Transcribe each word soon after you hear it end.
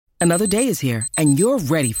Another day is here, and you're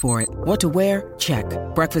ready for it. What to wear? Check.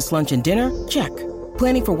 Breakfast, lunch, and dinner? Check.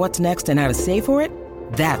 Planning for what's next and how to save for it?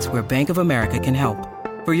 That's where Bank of America can help.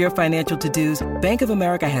 For your financial to-dos, Bank of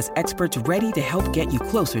America has experts ready to help get you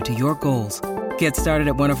closer to your goals. Get started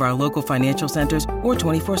at one of our local financial centers or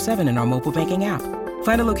 24/7 in our mobile banking app.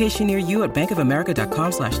 Find a location near you at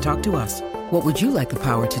bankofamerica.com/talktous. What would you like the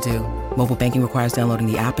power to do? Mobile banking requires downloading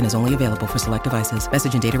the app and is only available for select devices.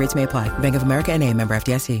 Message and data rates may apply. Bank of America N.A., member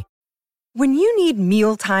FDIC. When you need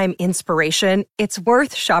mealtime inspiration, it's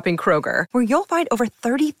worth shopping Kroger, where you'll find over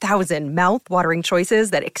 30,000 mouth-watering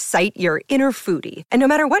choices that excite your inner foodie. And no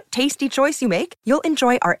matter what tasty choice you make, you'll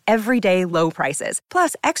enjoy our everyday low prices,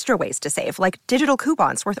 plus extra ways to save, like digital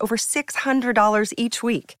coupons worth over $600 each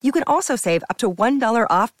week. You can also save up to $1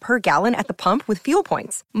 off per gallon at the pump with fuel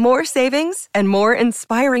points. More savings and more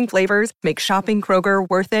inspiring flavors make shopping Kroger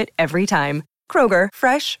worth it every time. Kroger,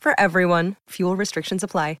 fresh for everyone. Fuel restrictions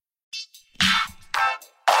apply.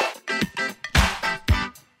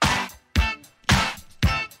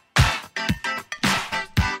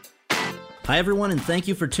 Hi, everyone, and thank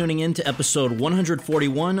you for tuning in to episode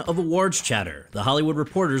 141 of Awards Chatter, the Hollywood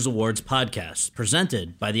Reporters Awards podcast,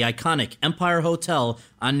 presented by the iconic Empire Hotel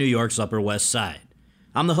on New York's Upper West Side.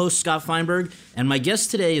 I'm the host, Scott Feinberg, and my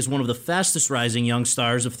guest today is one of the fastest rising young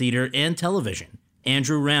stars of theater and television,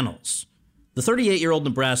 Andrew Rannells. The 38-year-old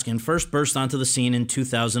Nebraskan first burst onto the scene in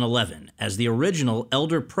 2011 as the original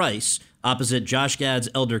Elder Price opposite Josh Gad's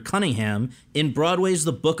Elder Cunningham in Broadway's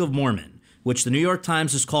The Book of Mormon, which the New York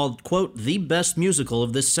Times has called, quote, the best musical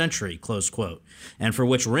of this century, close quote, and for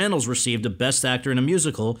which Rannells received a Best Actor in a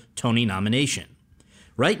Musical Tony nomination.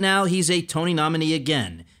 Right now, he's a Tony nominee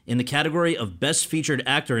again in the category of Best Featured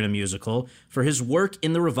Actor in a Musical for his work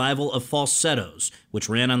in the revival of Falsettos, which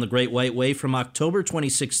ran on the Great White Way from October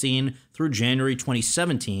 2016 through January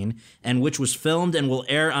 2017, and which was filmed and will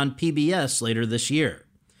air on PBS later this year.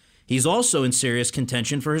 He's also in serious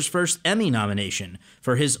contention for his first Emmy nomination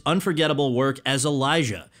for his unforgettable work as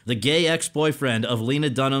Elijah, the gay ex-boyfriend of Lena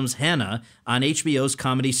Dunham's Hannah on HBO's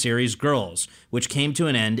comedy series Girls, which came to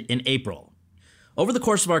an end in April. Over the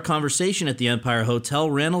course of our conversation at the Empire Hotel,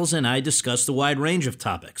 Rannells and I discussed a wide range of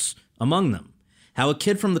topics, among them how a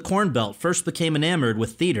kid from the Corn Belt first became enamored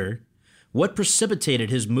with theater, what precipitated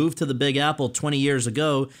his move to the Big Apple 20 years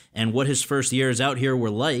ago and what his first years out here were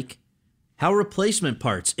like, how replacement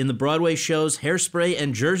parts in the Broadway shows Hairspray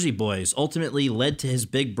and Jersey Boys ultimately led to his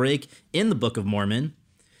big break in the Book of Mormon,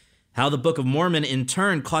 how the Book of Mormon in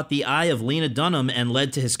turn caught the eye of Lena Dunham and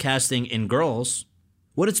led to his casting in Girls,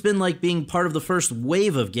 what it's been like being part of the first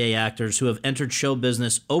wave of gay actors who have entered show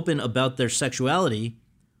business open about their sexuality,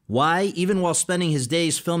 why, even while spending his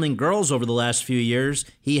days filming Girls over the last few years,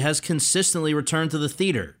 he has consistently returned to the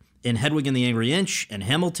theater, in Hedwig and the Angry Inch, and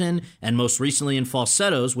Hamilton, and most recently in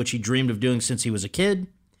Falsettos, which he dreamed of doing since he was a kid,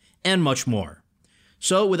 and much more.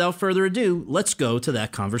 So, without further ado, let's go to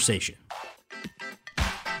that conversation.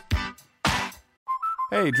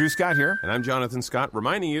 Hey, Drew Scott here, and I'm Jonathan Scott,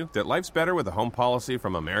 reminding you that life's better with a home policy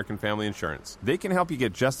from American Family Insurance. They can help you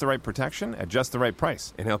get just the right protection at just the right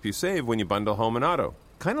price, and help you save when you bundle home and auto.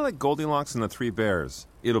 Kind of like Goldilocks and the Three Bears.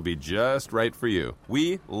 It'll be just right for you.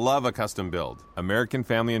 We love a custom build. American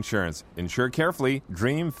Family Insurance. Insure carefully,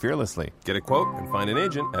 dream fearlessly. Get a quote and find an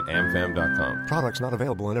agent at amfam.com. Products not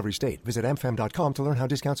available in every state. Visit amfam.com to learn how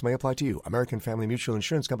discounts may apply to you. American Family Mutual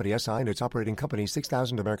Insurance Company, SI, and its operating company,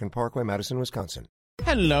 6000 American Parkway, Madison, Wisconsin.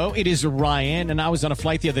 Hello, it is Ryan, and I was on a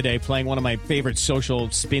flight the other day playing one of my favorite social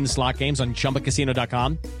spin slot games on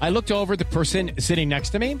ChumbaCasino.com. I looked over at the person sitting next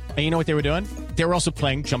to me, and you know what they were doing? They were also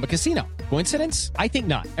playing Chumba Casino. Coincidence? I think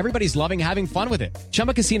not. Everybody's loving having fun with it.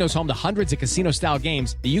 Chumba Casino is home to hundreds of casino-style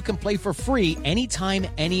games that you can play for free anytime,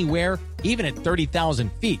 anywhere, even at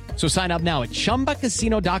 30,000 feet. So sign up now at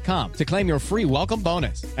ChumbaCasino.com to claim your free welcome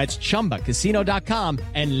bonus. That's ChumbaCasino.com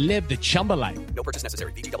and live the Chumba life. No purchase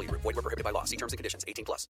necessary. VGW. Void where prohibited by law. See terms and conditions.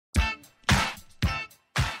 18+.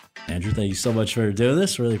 Andrew, thank you so much for doing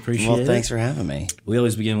this. Really appreciate it. Well, thanks for having me. We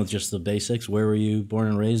always begin with just the basics. Where were you born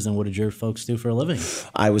and raised, and what did your folks do for a living?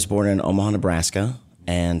 I was born in Omaha, Nebraska,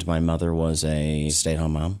 and my mother was a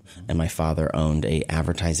stay-at-home mom, and my father owned a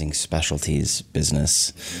advertising specialties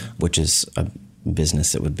business, which is a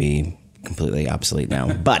business that would be completely obsolete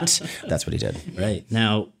now, but that's what he did. Right.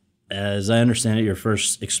 Now, as I understand it, your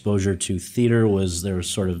first exposure to theater was there was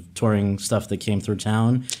sort of touring stuff that came through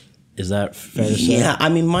town. Is that fair to say? Yeah, I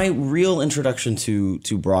mean, my real introduction to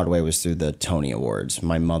Broadway was through the Tony Awards.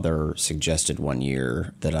 My mother suggested one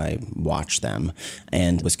year that I watch them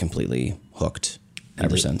and was completely hooked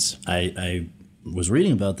ever since. I was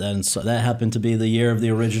reading about that, and so that happened to be the year of the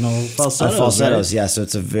original Falsettos. Falsettos, right? yeah. So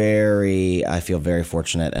it's I feel very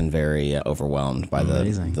fortunate and very overwhelmed by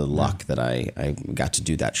the luck that I got to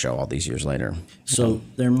do that show all these years later. So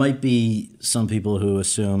there might be some people who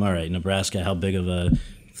assume, all right, Nebraska, how big of a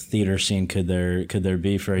theater scene could there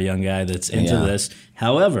be for a young guy that's into this?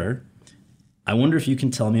 However, I wonder if you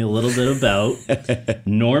can tell me a little bit about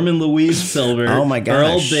Norman Louise Filbert, oh my gosh.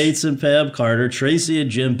 Earl Bates and Pam Carter, Tracy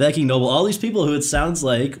and Jim, Becky Noble, all these people who it sounds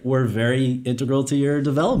like were very integral to your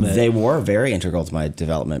development. They were very integral to my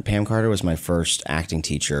development. Pam Carter was my first acting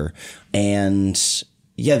teacher, and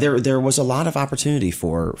yeah, there was a lot of opportunity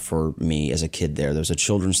for me as a kid there. There's a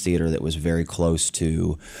children's theater that was very close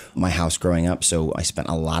to my house growing up, so I spent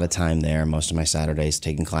a lot of time there, most of my Saturdays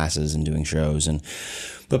taking classes and doing shows.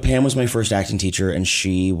 But Pam was my first acting teacher, and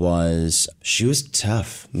she was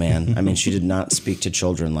tough, man. I mean, she did not speak to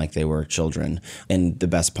children like they were children in the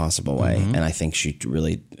best possible way. Mm-hmm. And I think she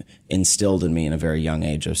really instilled in me in a very young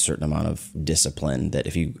age a certain amount of discipline that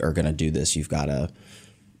if you are going to do this, you've got to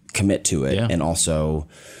commit to it, and also,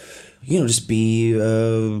 just be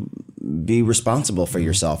responsible for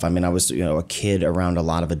yourself. I mean, I was, a kid around a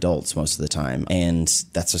lot of adults most of the time, and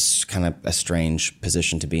that's kind of a strange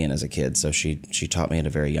position to be in as a kid. So she taught me at a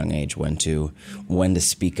very young age when to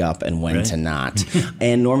speak up and when to not.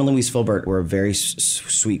 And Norman Louise Filbert were a very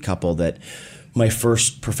sweet couple that. My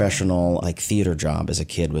first professional theater job as a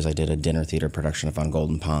kid was I did a dinner theater production of On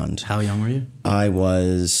Golden Pond. How young were you? I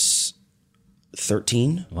was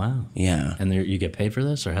 13. Wow. Yeah. And you get paid for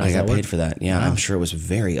this, or how does I that got work? paid for that. Yeah, wow. I'm sure it was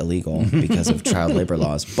very illegal because of child labor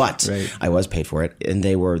laws, but I was paid for it. And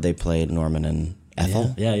they played Norman and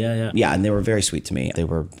Ethel. Yeah. Yeah, and they were very sweet to me. They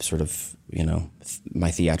were sort of, my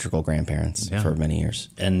theatrical grandparents for many years.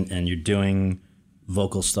 And you're doing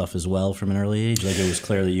vocal stuff as well from an early age? Like, it was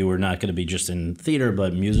clear that you were not going to be just in theater,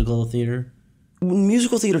 but musical theater?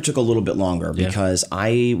 Musical theater took a little bit longer because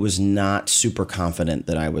I was not super confident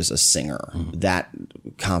that I was a singer. Mm-hmm. That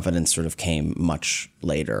confidence sort of came much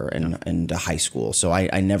later in high school. So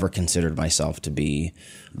I never considered myself to be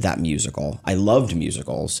that musical. I loved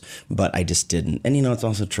musicals, but I just didn't. And, it's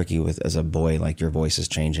also tricky as a boy, your voice is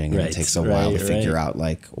changing and it takes a while to figure out,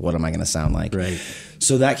 what am I going to sound like? Right.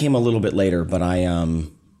 So that came a little bit later, but I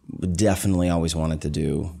definitely always wanted to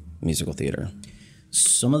do musical theater.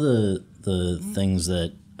 Some of the things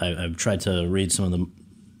that I've tried to read some of the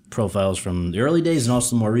profiles from the early days and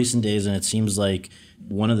also the more recent days, and it seems like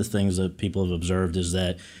one of the things that people have observed is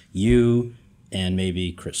that you and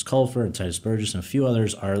maybe Chris Colfer and Titus Burgess and a few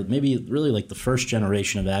others are maybe really the first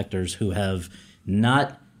generation of actors who have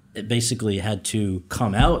not basically had to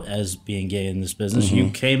come out as being gay in this business. Mm-hmm. You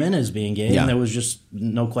came in as being gay, and there was just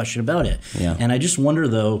no question about it. Yeah. And I just wonder,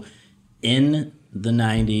 though, in the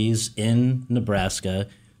 90s in Nebraska,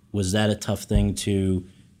 was that a tough thing to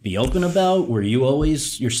be open about? Were you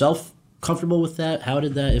always yourself comfortable with that? How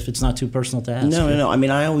did that, if it's not too personal to ask? No. I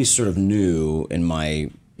mean, I always sort of knew in my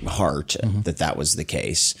heart that was the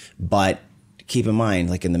case. But keep in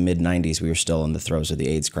mind, in the mid-90s, we were still in the throes of the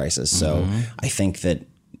AIDS crisis. So I think that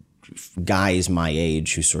guys my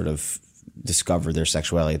age who sort of discovered their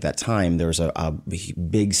sexuality at that time, there was a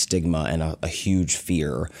big stigma and a huge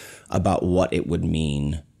fear about what it would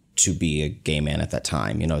mean to be a gay man at that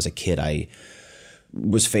time. As a kid, I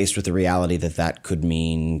was faced with the reality that could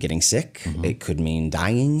mean getting sick. Mm-hmm. It could mean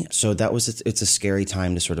dying. So it's a scary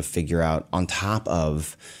time to sort of figure out, on top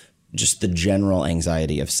of just the general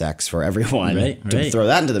anxiety of sex for everyone, to throw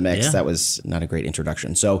that into the mix. That was not a great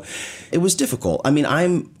introduction. So it was difficult. I mean,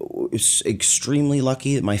 I'm extremely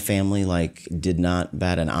lucky that my family did not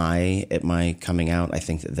bat an eye at my coming out. I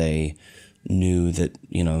think that they knew that,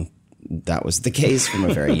 that was the case from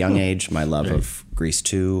a very young age. My love of Grease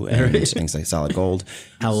 2 and things like Solid Gold.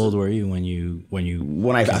 How old were you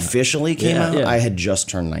when I officially came out? I had just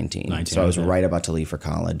turned 19. So I was right about to leave for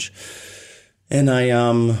college. And I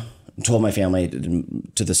told my family,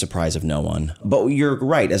 to the surprise of no one. But you're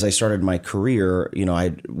right. As I started my career,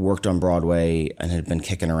 I worked on Broadway and had been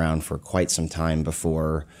kicking around for quite some time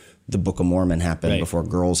before the Book of Mormon happened, before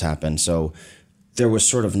Girls happened. So there was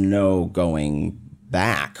sort of no going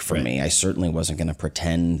back for me. I certainly wasn't going to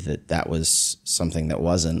pretend that was something that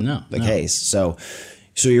wasn't the case. So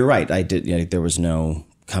you're right. I did. There was no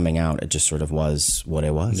coming out. It just sort of was what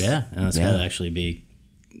it was. Yeah, and that's got to actually be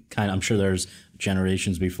I'm sure there's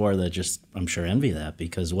generations before that just, I'm sure, envy that,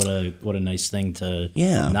 because what a nice thing to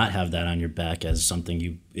not have that on your back as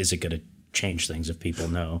something is it going to change things if people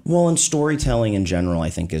know? Well, and storytelling in general, I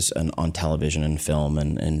think, is on television and film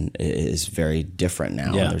and is very different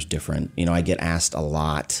now. Yeah. There's different, I get asked a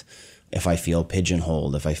lot if I feel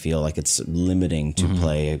pigeonholed, if I feel like it's limiting to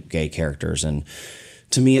play gay characters. And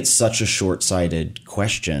to me, it's such a short-sighted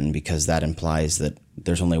question because that implies that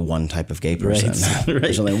there's only one type of gay person. Right.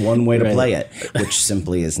 There's only one way to play it, which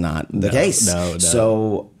simply is not the case. No.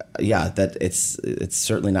 So yeah, that it's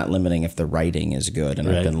certainly not limiting if the writing is good. And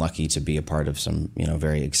I've been lucky to be a part of some,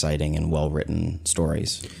 very exciting and well-written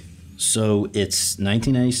stories. So it's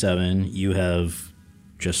 1997. You have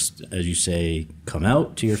just, as you say, come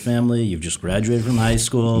out to your family. You've just graduated from high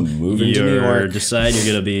school. Moving to New York. Decide you're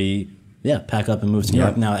going to be, pack up and move to New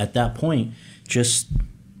York. Now, at that point, just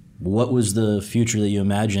what was the future that you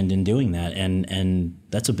imagined in doing that? And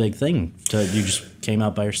that's a big thing. You just came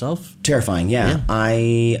out by yourself? Terrifying, yeah.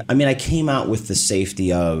 I came out with the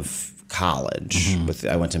safety of college.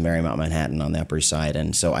 I went to Marymount Manhattan on the Upper East Side,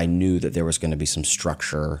 and so I knew that there was going to be some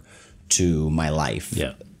structure to my life,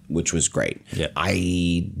 which was great. Yeah.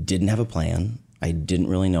 I didn't have a plan. I didn't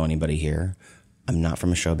really know anybody here. I'm not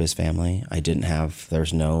from a showbiz family.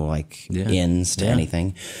 There's no ins to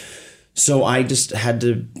anything. So I just had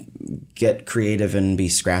to get creative and be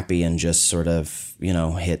scrappy and just sort of,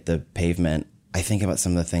 hit the pavement. I think about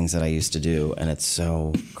some of the things that I used to do, and it's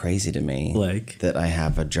so crazy to me that I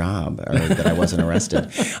have a job or that I wasn't arrested.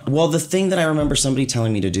 Well, the thing that I remember somebody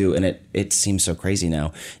telling me to do, and it seems so crazy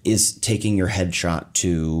now, is taking your headshot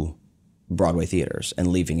to Broadway theaters and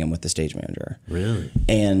leaving him with the stage manager. Really?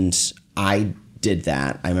 And I did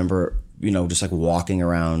that. I remember just like walking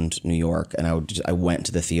around New York, and I went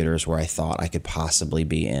to the theaters where I thought I could possibly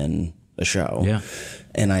be in a show. Yeah.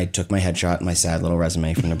 And I took my headshot and my sad little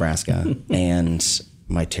resume from Nebraska and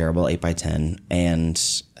my terrible 8x10.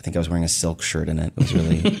 And I think I was wearing a silk shirt in it.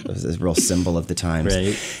 It was a real symbol of the times.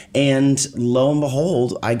 Right. And lo and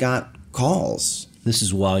behold, I got calls. This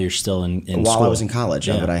is while you're still in school. While I was in college,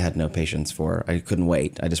 but I had no patience I couldn't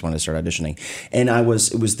wait. I just wanted to start auditioning. And it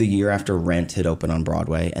was the year after Rent had opened on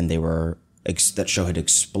Broadway, and that show had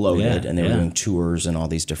exploded, and they were doing tours and all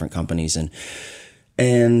these different companies,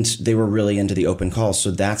 and they were really into the open calls.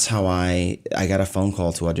 So that's how I got a phone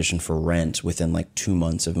call to audition for Rent within 2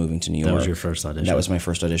 months of moving to New York. That was your first audition? That was my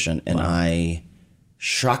first audition, and I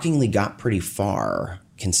shockingly got pretty far,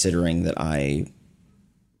 considering that I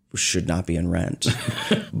should not be in Rent.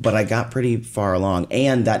 But I got pretty far along,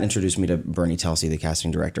 and that introduced me to Bernie Telsey, the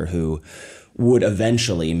casting director, who would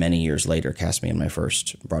eventually, many years later, cast me in my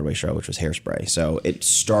first Broadway show, which was Hairspray. So it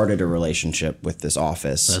started a relationship with this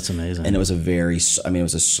office. That's amazing. And it was it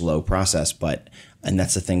was a slow process, and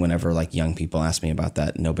that's the thing, whenever young people ask me about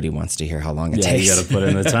that, nobody wants to hear how long it takes. You got to put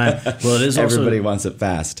in the time. Well, it is also, everybody wants it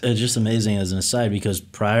fast. It's just amazing as an aside, because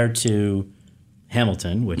prior to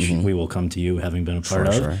Hamilton, which we will come to you having been a part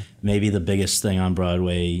of. Sure. Maybe the biggest thing on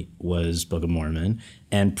Broadway was Book of Mormon.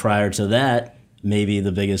 And prior to that, maybe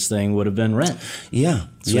the biggest thing would have been Rent. Yeah.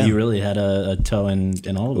 So you really had a toe in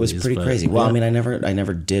all of these. It was pretty crazy. Well, I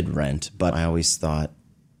never did Rent, but I always thought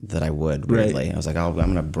that I would, weirdly. Right. I was like, I'm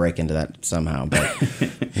going to break into that somehow. But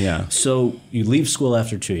yeah. So you leave school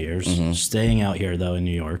after 2 years, staying out here, though, in New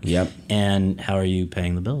York. Yep. And how are you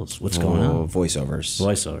paying the bills? What's going on?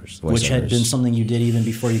 Voiceovers. Which had been something you did even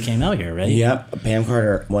before you came out here, right? Yep. Pam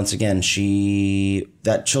Carter, once again,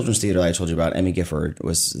 that children's theater I told you about, Emmy Gifford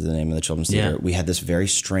was the name of the children's theater. We had this very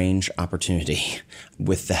strange opportunity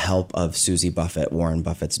with the help of Susie Buffett, Warren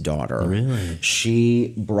Buffett's daughter. Really?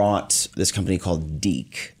 She brought this company called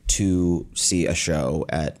Deke to see a show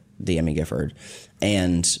at the Emmy Gifford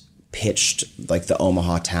and pitched the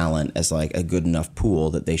Omaha talent as a good enough pool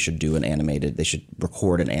that they should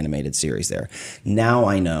record an animated series there. Now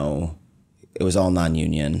I know it was all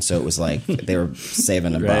non-union, so it was they were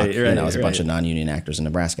saving a buck. It was a bunch of non-union actors in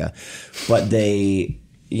Nebraska, but there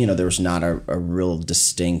was not a real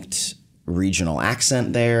distinct regional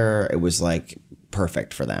accent there. It was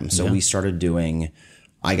perfect for them. So we started doing.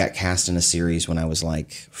 I got cast in a series when I was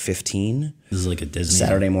 15. This is a Disney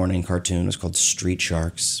Saturday morning cartoon. It was called Street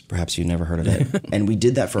Sharks. Perhaps you've never heard of it. And we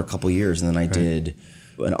did that for a couple years, and then I did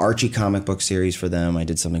an Archie comic book series for them. I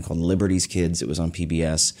did something called Liberty's Kids. It was on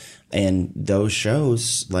PBS. And those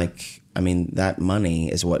shows, that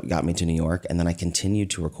money is what got me to New York. And then I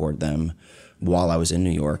continued to record them while I was in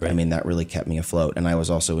New York. Right. that really kept me afloat. And I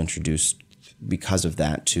was also introduced because of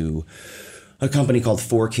that to a company called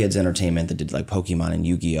 4Kids Entertainment that did Pokemon and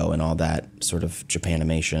Yu-Gi-Oh! And all that sort of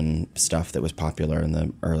Japanimation stuff that was popular in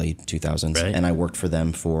the early 2000s. Right. And I worked for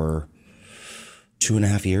them for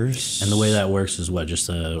 2.5 years. And the way that works is what, just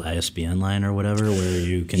a ISBN line or whatever, where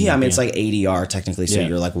you can... Yeah, it's ADR technically, so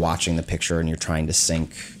you're watching the picture and you're trying to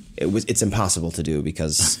sync it's impossible to do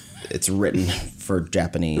because it's written for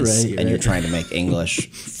Japanese and you're trying to make English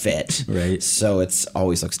fit. Right. So it's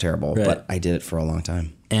always looks terrible, but I did it for a long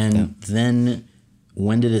time. And then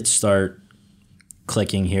when did it start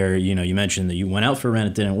clicking here? You know, you mentioned that you went out for rent,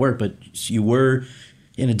 it didn't work, but you were,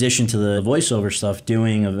 in addition to the voiceover stuff,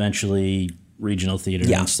 doing eventually regional theater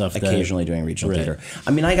and stuff. Occasionally doing regional theater.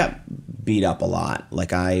 I mean, I got beat up a lot.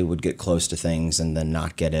 Like I would get close to things and then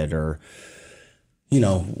not get it, or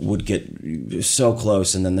would get so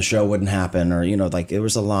close and then the show wouldn't happen, or like it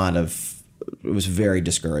was very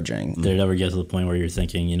discouraging. Did it ever get to the point where you're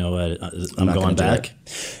thinking, you know what, I'm going back?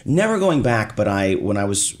 Never going back, but I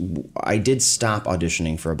did stop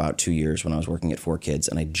auditioning for about 2 years when I was working at 4Kids,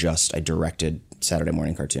 and I directed Saturday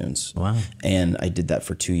morning cartoons. Wow. And I did that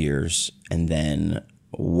for 2 years, and then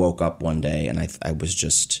woke up one day and I was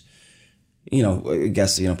just, I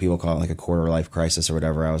guess, people call it like a quarter life crisis or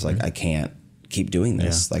whatever. I was like, I can't keep doing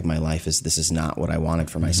this. Like my life this is not what I wanted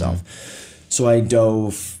for myself. So I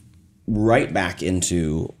dove right back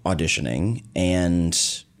into auditioning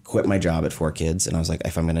and quit my job at 4Kids. And I was like,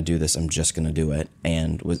 if I'm going to do this, I'm just going to do it.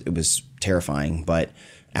 And it was terrifying. But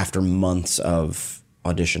after months of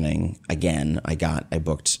auditioning, again, I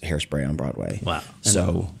booked Hairspray on Broadway. Wow.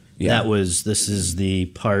 So this is the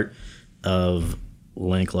part of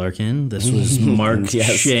Link Larkin. This was Mark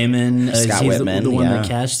Shaman. Scott Whitman. The one that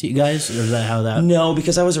cast you guys? Or is that how that? No,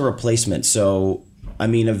 because I was a replacement. So, I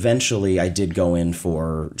mean, eventually I did go in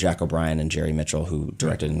for Jack O'Brien and Jerry Mitchell, who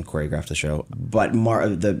directed and choreographed the show. But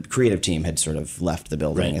the creative team had sort of left the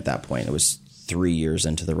building at that point. It was 3 years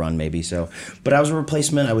into the run, maybe. So, but I was a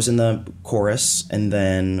replacement. I was in the chorus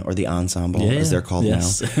or the ensemble, as they're called now.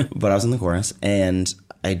 But I was in the chorus, and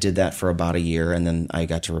I did that for about a year, and then I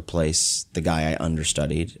got to replace the guy I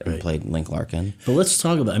understudied and played Link Larkin. But let's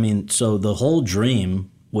talk about, so the whole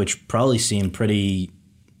dream, which probably seemed pretty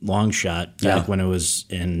long shot back when it was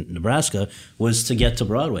in Nebraska, was to get to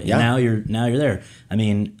Broadway. Yeah. Now you're there. I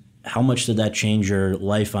mean, how much did that change your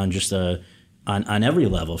life on just on every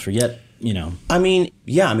level? Forget, I mean,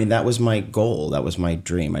 that was my goal. That was my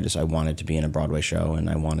dream. I wanted to be in a Broadway show,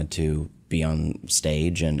 and I wanted to be on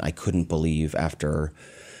stage, and I couldn't believe after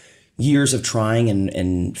years of trying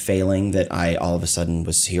and failing that I all of a sudden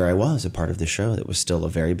I was a part of the show that was still a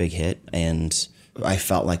very big hit, and I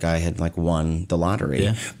felt like I had won the lottery.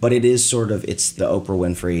 Yeah. But it is it's the Oprah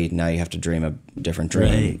Winfrey, now you have to dream a different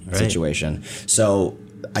dream situation. So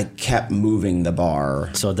I kept moving the bar.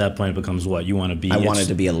 So at that point it becomes what? You want to be... I wanted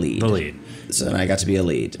to be a lead. The lead. So then I got to be a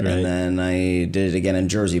lead. Right. And then I did it again in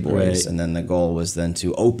Jersey Boys. Right. And then the goal was then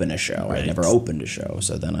to open a show. Right. I never opened a show.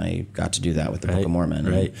 So then I got to do that with the Book of Mormon.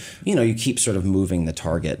 Right. And, you keep sort of moving the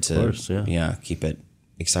target to keep it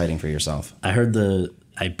exciting for yourself. I heard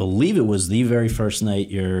I believe it was the very first night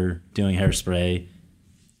you're doing Hairspray.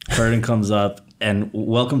 Curtain comes up. And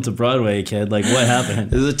welcome to Broadway, kid. Like, what happened?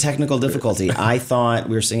 This is a technical difficulty. I thought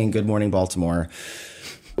we were singing Good Morning Baltimore.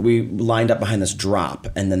 We lined up behind this drop,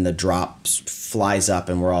 and then the drop flies up,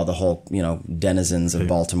 and we're all the whole, denizens of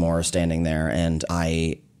Baltimore standing there. And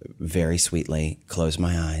I very sweetly closed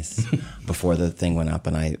my eyes before the thing went up,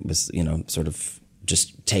 and I was, sort of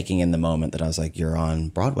just taking in the moment that I was like, you're on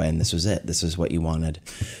Broadway, and this was it. This is what you wanted.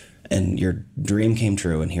 And your dream came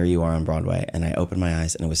true, and here you are on Broadway. And I opened my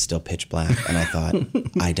eyes, and it was still pitch black. And I thought,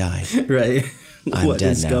 I died. Right. I'm what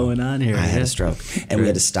dead is now. Going on here? I had a stroke. And we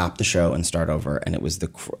had to stop the show and start over. And it was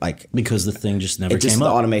because the thing just never came up.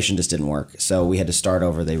 The automation just didn't work. So we had to start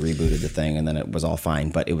over. They rebooted the thing, and then it was all fine.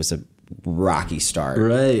 But it was a rocky start.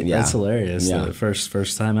 Right. Yeah. That's hilarious. Yeah. The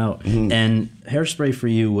first time out. Mm-hmm. And Hairspray for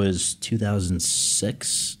you was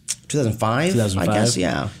 2006? 2005? 2005? I guess,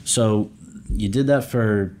 yeah. So you did that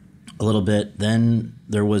for a little bit. Then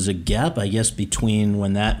there was a gap, I guess, between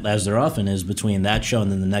when that, as there often is, between that show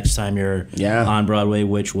and then the next time you're on Broadway,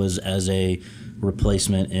 which was as a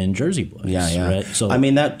replacement in Jersey Boys. Yeah. Right? So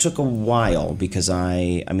that took a while because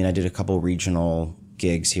I did a couple regional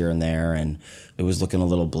gigs here and there, and it was looking a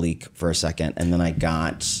little bleak for a second. And then I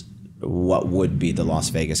got what would be the Las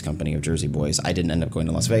Vegas company of Jersey Boys. I didn't end up going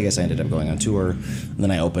to Las Vegas. I ended up going on tour. And then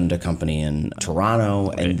I opened a company in Toronto.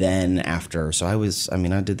 Right. And then after, so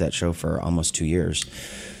I did that show for almost 2 years.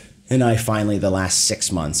 And I finally, the last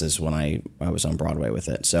 6 months is when I was on Broadway with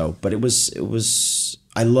it. So, but it was,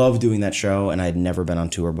 I love doing that show, and I had never been on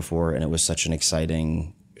tour before. And it was such an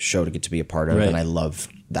exciting show to get to be a part of. Right. And I love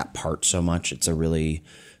that part so much. It's a really,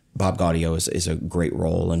 Bob Gaudio is a great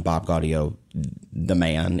role, and Bob Gaudio, the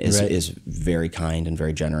man, is very kind and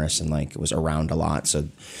very generous, and was around a lot. So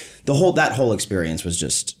that whole experience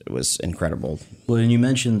was incredible. Well, and you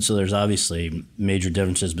mentioned, so there's obviously major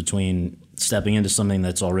differences between stepping into something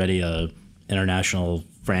that's already a international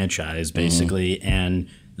franchise, basically, and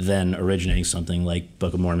then originating something like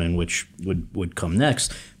Book of Mormon, which would come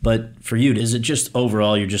next. But for you, is it just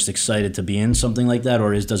overall you're just excited to be in something like that,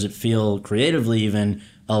 or does it feel creatively even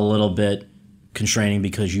a little bit constraining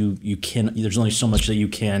because you can, there's only so much that you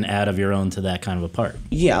can add of your own to that kind of a part?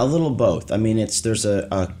 Yeah, a little both. I mean, there's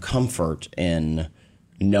a comfort in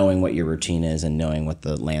knowing what your routine is and knowing what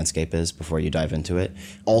the landscape is before you dive into it.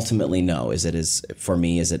 Ultimately, no. For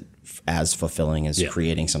me, is it as fulfilling as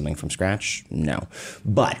creating something from scratch? No.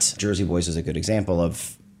 But Jersey Boys is a good example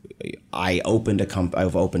of, I've opened a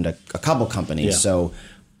couple companies, so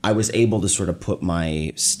I was able to sort of put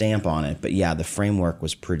my stamp on it. But yeah, the framework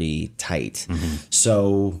was pretty tight.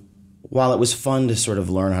 So while it was fun to sort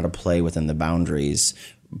of learn how to play within the boundaries,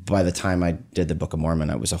 by the time I did the Book of Mormon,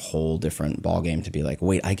 it was a whole different ballgame to be like,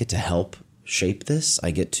 wait, I get to help shape this.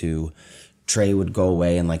 Trey would go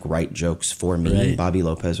away and like write jokes for me. Right. Bobby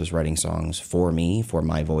Lopez was writing songs for me, for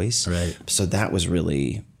my voice. Right. So that was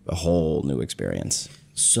really a whole new experience.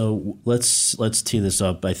 So let's tee this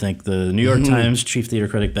up. I think the New York Times chief theater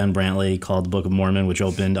critic Ben Brantley called the Book of Mormon, which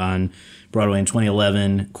opened on Broadway in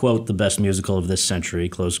 2011, quote, the best musical of this century,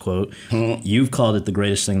 close quote. You've called it the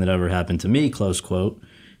greatest thing that ever happened to me, close quote.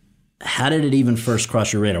 How did it even first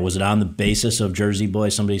cross your radar? Was it on the basis of Jersey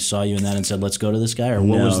Boys? Somebody saw you in that and said, let's go to this guy? Or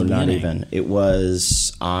what was the beginning? No, not even. It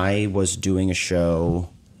was, I was doing a show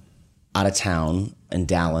out of town in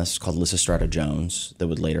Dallas called Lysistrata Jones that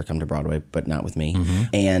would later come to Broadway, but not with me.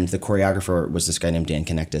 And the choreographer was this guy named Dan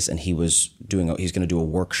Connectus, and he's going to do a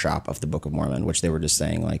workshop of the Book of Mormon, which they were just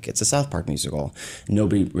saying, like, it's a South Park musical.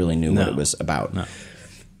 Nobody really knew what it was about. No.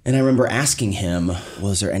 And I remember asking him,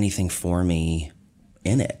 was there anything for me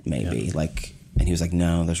in it, maybe? And he was like,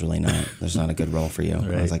 no, there's not a good role for you.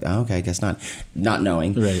 Right. I was like, oh, okay, I guess not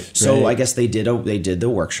knowing. Right. So I guess they did the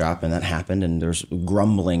workshop, and that happened, and there's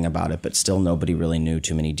grumbling about it, but still nobody really knew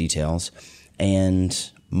too many details. And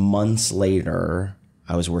months later,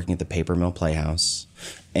 I was working at the Paper Mill Playhouse,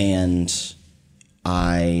 and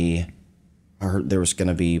I heard there was going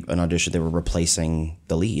to be an audition. They were replacing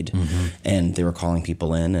the lead, and they were calling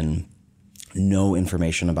people in, and no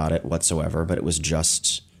information about it whatsoever, but it was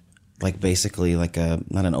just like basically like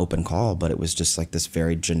not an open call, but it was just like this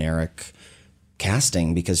very generic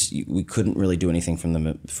casting because we couldn't really do anything from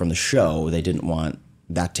the show. They didn't want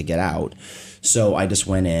that to get out. So I just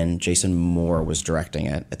went in. Jason Moore was directing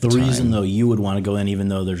it at the time. The reason, though, you would want to go in even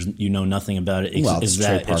though nothing about it is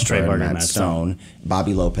that it's Trey Parker and Matt Stone.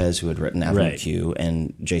 Bobby Lopez, who had written Avenue Q,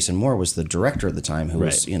 and Jason Moore was the director at the time who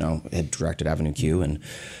was, had directed Avenue Q, and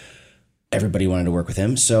everybody wanted to work with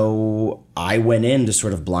him. So I went in just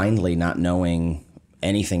sort of blindly, not knowing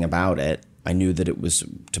anything about it. I knew that it was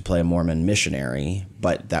to play a Mormon missionary,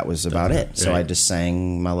 but that was about it. So I just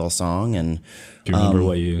sang my little song. And do you remember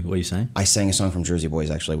what you sang? I sang a song from Jersey Boys,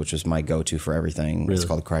 actually, which was my go-to for everything. Really? It's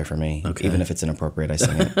called Cry For Me. Okay. Even if it's inappropriate, I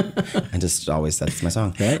sing it. And just always, that's my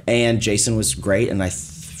song. Right. And Jason was great, and I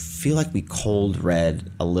feel like we cold read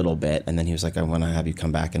a little bit, and then he was like, I want to have you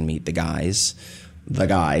come back and meet the guys.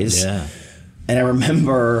 Yeah. And I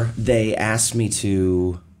remember they asked me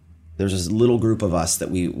to, there was this little group of us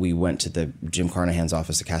that we went to the Jim Carnahan's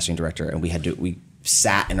office, the casting director, and we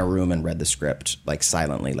sat in a room and read the script like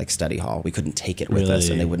silently, like study hall. We couldn't take it with us,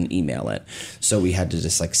 and they wouldn't email it. So we had to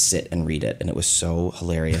just like sit and read it, and it was so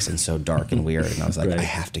hilarious and so dark and weird. And I was like, I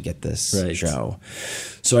have to get this show.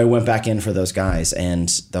 So I went back in for those guys, and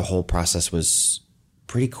the whole process was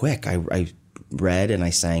pretty quick. I read and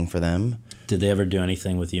I sang for them. Did they ever do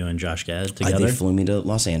anything with you and Josh Gad together? They flew me to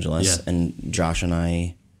Los Angeles, and Josh and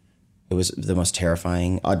I, it was the most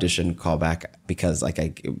terrifying audition callback because like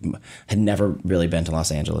I had never really been to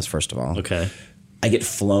Los Angeles, first of all. Okay. I get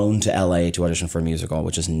flown to LA to audition for a musical,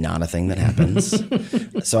 which is not a thing that happens.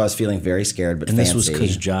 So I was feeling very scared, but fancy. And this was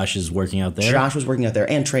because Josh is working out there? Josh was working out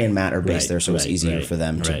there, and Trey and Matt are based there, so it was easier for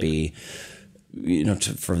them to be,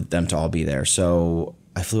 for them to all be there. So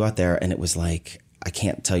I flew out there, and it was like, I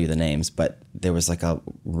can't tell you the names, but there was like a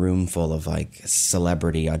room full of like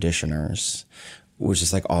celebrity auditioners, which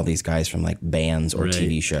is like all these guys from like bands or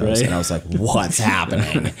TV shows. And I was like, what's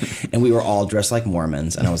happening? And we were all dressed like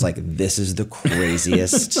Mormons. And I was like, this is the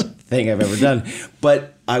craziest thing I've ever done.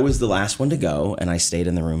 But I was the last one to go. And I stayed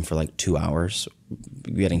in the room for like 2 hours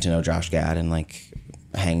getting to know Josh Gad and like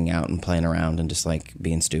hanging out and playing around and just like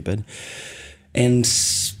being stupid. And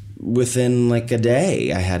within like a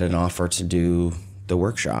day, I had an offer to do the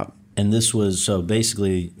workshop. And this was, so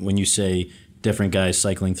basically when you say different guys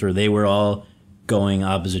cycling through, they were all going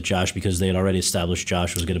opposite Josh because they had already established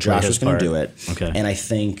Josh was going to play his part. Josh was going to do it. Okay. And I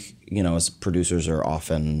think, as producers are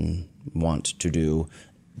often want to do,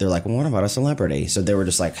 they're like, well, what about a celebrity? So they were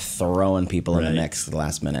just like throwing people in the Right. mix at the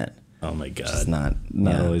last minute. Oh my God. It's not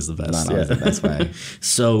always the best. Not always the best way.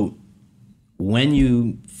 So when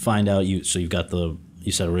you find out you got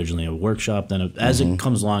you said originally a workshop, then as it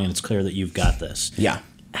comes along and it's clear that you've got this. Yeah.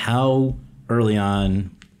 How early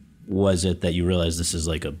on was it that you realized this is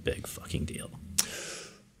like a big fucking deal?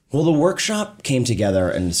 Well, the workshop came together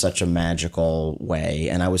in such a magical way,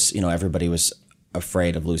 and I was, everybody was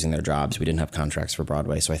afraid of losing their jobs. We didn't have contracts for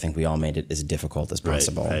Broadway, so I think we all made it as difficult as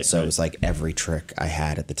possible. It was like every trick I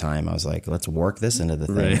had at the time, I was like, let's work this into the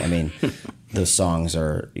thing. Right. I mean, those songs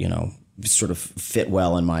are, sort of fit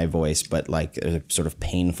well in my voice, but like they're sort of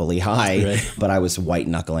painfully high. Right. But I was white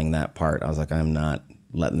knuckling that part. I was like, I'm not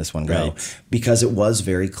letting this one go, because it was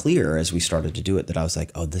very clear as we started to do it that I was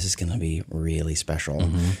like, oh, this is going to be really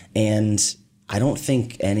special. And I don't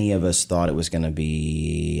think any of us thought it was going to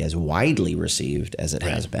be as widely received as it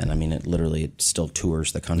has been. I mean, it still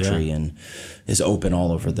tours the country and is open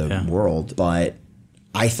all over the world. But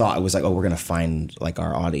I thought it was like, oh, we're going to find like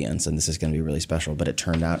our audience and this is going to be really special. But it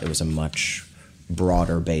turned out it was a much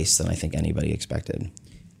broader base than I think anybody expected.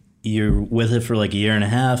 You're with it for like a year and a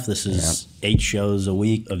half. This is 8 shows a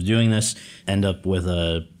week of doing this. End up with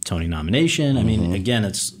a Tony nomination. I mean, again,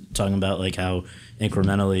 it's talking about like how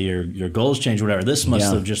incrementally your goals change, whatever. This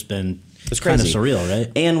must have just been kind of surreal,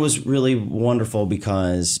 right? And was really wonderful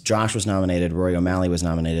because Josh was nominated, Rory O'Malley was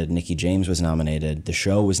nominated, Nikki James was nominated, the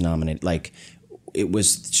show was nominated. Like, it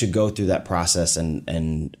was to go through that process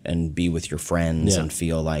and be with your friends and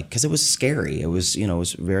feel like, because it was scary. It was, it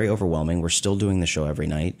was very overwhelming. We're still doing the show every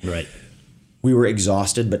night. Right. We were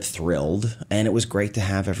exhausted but thrilled, and it was great to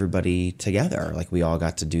have everybody together. Like, we all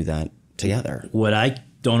got to do that together. What I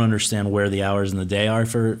don't understand where the hours in the day are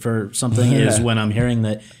for something is when I'm hearing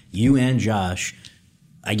that you and Josh,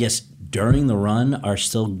 I guess during the run, are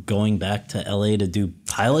still going back to LA to do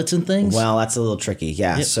pilots and things. Well, that's a little tricky.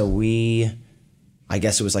 Yeah. So I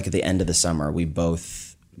guess it was like at the end of the summer, we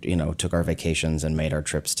both, took our vacations and made our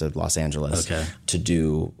trips to Los Angeles to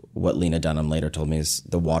do what Lena Dunham later told me is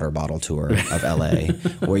the water bottle tour of LA,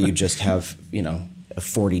 where you just have,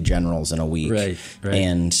 40 generals in a week. Right.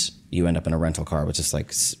 And you end up in a rental car with just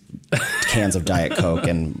like cans of Diet Coke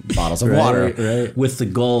and bottles of water. Right. With the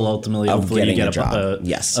goal ultimately of hopefully getting you get a job.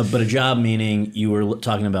 Yes. But a job meaning you were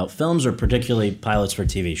talking about films or particularly pilots for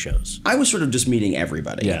TV shows? I was sort of just meeting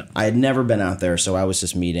everybody. Yeah. I had never been out there, so I was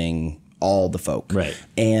just meeting all the folk. Right.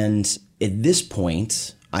 And at this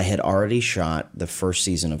point, I had already shot the first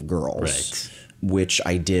season of Girls, which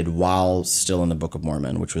I did while still in the Book of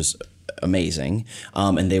Mormon, which was amazing.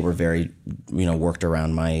 And they were very, worked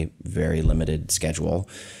around my very limited schedule.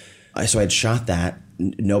 So I'd shot that.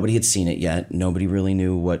 Nobody had seen it yet. Nobody really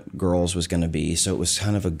knew what Girls was going to be. So it was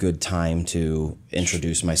kind of a good time to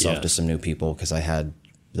introduce myself to some new people, because I had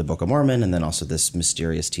the Book of Mormon and then also this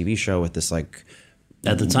mysterious TV show with this like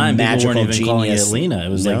at the time, people weren't even calling it Lena. It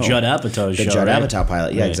was like Judd Apatow's show. The Judd Apatow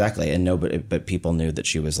pilot. Yeah, exactly. And but people knew that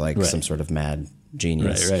she was like some sort of mad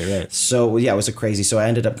genius. Right. So yeah, it was so I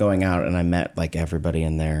ended up going out and I met like everybody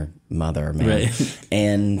and their mother, man. Right.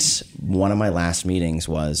 And one of my last meetings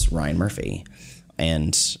was Ryan Murphy.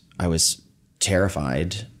 And I was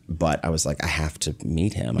terrified, but I was like, I have to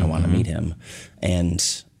meet him. I want to meet him. And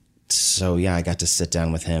so yeah, I got to sit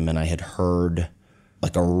down with him, and I had heard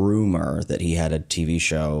like a rumor that he had a TV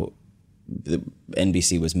show that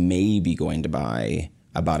NBC was maybe going to buy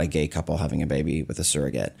about a gay couple having a baby with a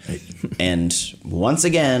surrogate. And once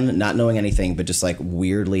again, not knowing anything, but just like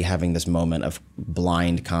weirdly having this moment of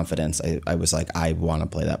blind confidence, I was like, I want to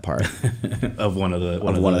play that part of one of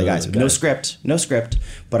the guys. No script.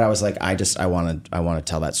 But I was like, I want to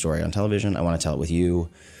tell that story on television. I want to tell it with you.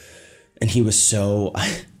 And he was so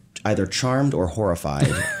either charmed or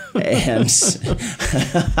horrified. And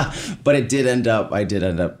but I did end up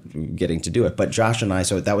getting to do it. But Josh and I,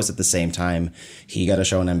 so that was at the same time. He got a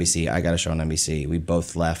show on NBC, I got a show on NBC. We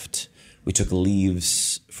both left. We took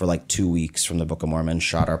leaves for like 2 weeks from the Book of Mormon,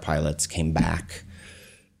 shot our pilots, came back,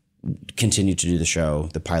 continued to do the show.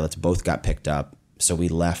 The pilots both got picked up. So we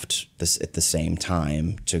left this at the same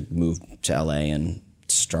time to move to LA and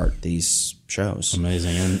start these shows.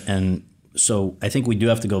 Amazing. And so I think we do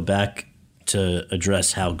have to go back to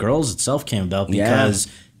address how Girls itself came about, because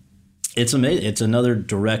it's amazing. It's another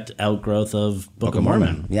direct outgrowth of Book of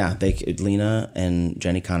Mormon. Yeah, Lena and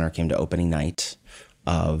Jenny Connor came to opening night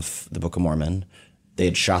of the Book of Mormon. They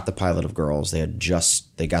had shot the pilot of Girls. They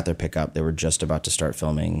got their pickup. They were just about to start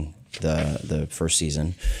filming the first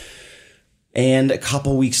season. And a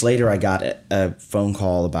couple weeks later, I got a phone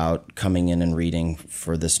call about coming in and reading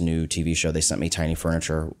for this new TV show. They sent me Tiny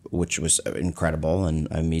Furniture, which was incredible, and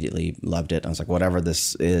I immediately loved it. I was like, whatever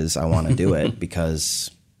this is, I want to do it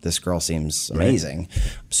because this girl seems amazing.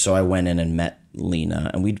 Right. So I went in and met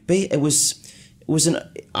Lena, and it was an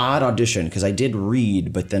odd audition because I did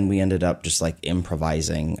read, but then we ended up just like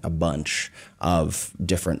improvising a bunch of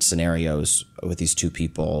different scenarios with these two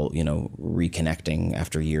people, you know, reconnecting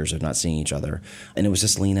after years of not seeing each other. And it was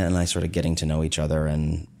just Lena and I sort of getting to know each other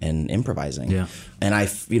and improvising. Yeah.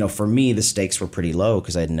 And for me, the stakes were pretty low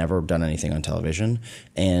because I had never done anything on television.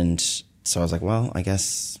 And so I was like, well, I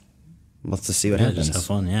guess let's just see what happens. Just have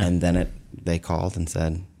fun, yeah. And then they called and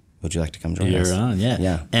said, would you like to come join us? You're on,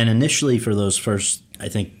 yeah. And initially for those first, I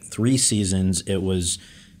think, 3 seasons, it was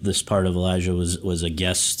this part of Elijah was a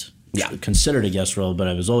guest, considered a guest role, but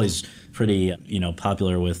I was always pretty,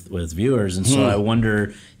 popular with viewers. And so I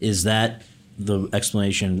wonder, is that the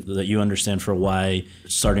explanation that you understand for why,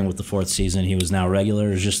 starting with the 4th season, he was now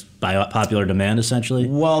regular, is just by popular demand, essentially?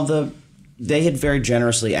 Well, they had very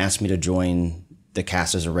generously asked me to join the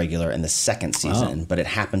cast as a regular in the 2nd season, but it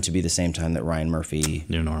happened to be the same time that Ryan Murphy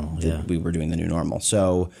New Normal, we were doing the New Normal.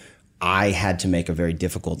 So I had to make a very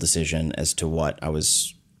difficult decision as to what I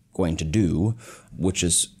was going to do, which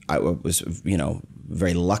is I was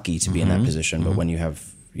very lucky to be in that position. But when you have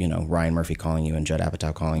Ryan Murphy calling you and Judd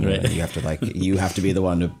Apatow calling you, and you have to be the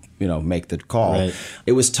one to make the call. Right.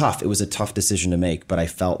 It was tough. It was a tough decision to make, but I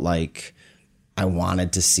felt like I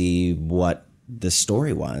wanted to see what the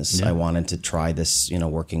story was. I wanted to try this,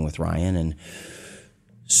 working with Ryan. And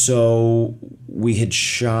so we had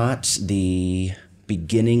shot the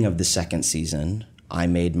beginning of the 2nd season. I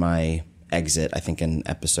made my exit, I think, in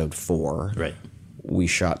episode 4. Right. We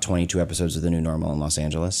shot 22 episodes of The New Normal in Los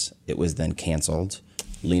Angeles. It was then canceled.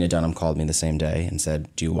 Lena Dunham called me the same day and said,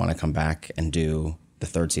 do you want to come back and do the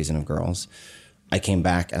 3rd season of Girls? I came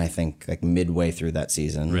back, and I think like midway through that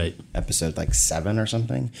season, episode like 7 or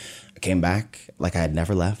something, I came back like I had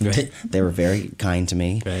never left. Right. They were very kind to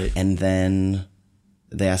me. Right. And then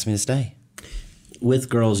they asked me to stay. With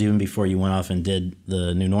Girls, even before you went off and did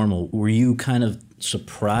the New Normal, were you kind of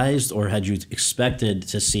surprised, or had you expected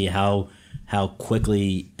to see how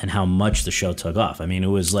quickly and how much the show took off? I mean, it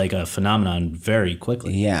was like a phenomenon very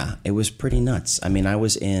quickly. Yeah, it was pretty nuts. I mean, I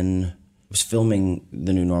was filming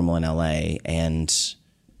the New Normal in LA, and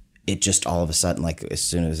it just all of a sudden, like as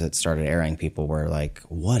soon as it started airing, people were like,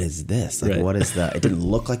 what is this? Like, what is that? It didn't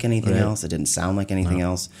look like anything else. It didn't sound like anything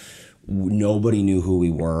else. Nobody knew who we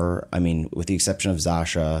were. I mean, with the exception of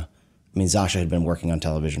Zasha. I mean, Zasha had been working on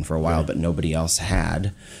television for a while, but nobody else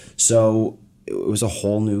had. So it was a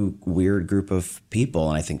whole new weird group of people.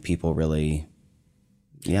 And I think people really,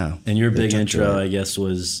 And your big intro, I guess,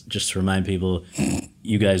 was just to remind people,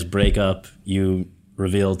 you guys break up, you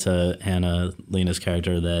reveal to Hannah, Lena's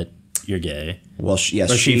character, that you're gay. Well, she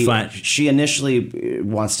initially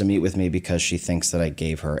wants to meet with me because she thinks that I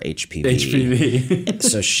gave her HPV.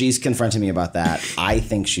 So she's confronting me about that. I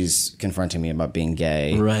think she's confronting me about being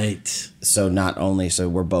gay. Right. So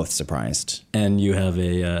we're both surprised. And you have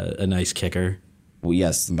a nice kicker. Well,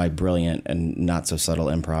 yes, my brilliant and not so subtle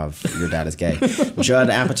improv, your dad is gay. Judd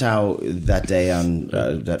Apatow that day on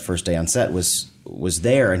that first day on set was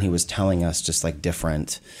there, and he was telling us just like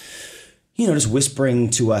different, just whispering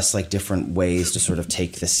to us like different ways to sort of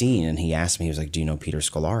take the scene. And he asked me, he was like, do you know Peter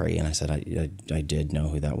Scolari? And I said, I did know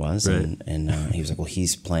who that was. Right. And he was like, well,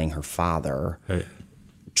 he's playing her father. Right.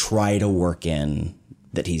 Try to work in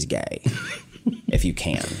that he's gay. If you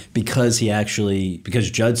can. Because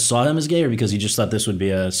Judd saw him as gay, or because he just thought this would be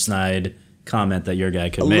a snide comment that your guy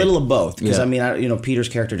could make? A little of both. Because, I mean, Peter's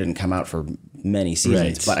character didn't come out for many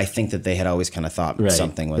seasons, but I think that they had always kind of thought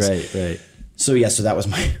something was... Right. So, so that was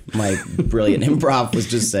my brilliant improv, was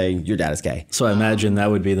just saying, your dad is gay. So I imagine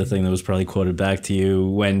that would be the thing that was probably quoted back to you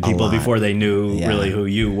when people, before they knew really who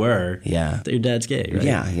you were, that your dad's gay, right?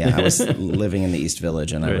 Yeah. I was living in the East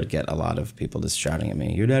Village, and I would get a lot of people just shouting at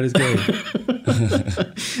me, your dad is gay.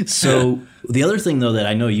 So the other thing, though, that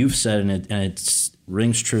I know you've said, and it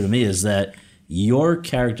rings true to me, is that your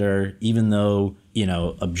character, even though,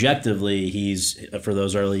 objectively he's, for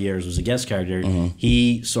those early years, was a guest character,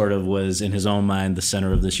 he sort of was, in his own mind, the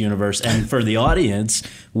center of this universe. And for the audience,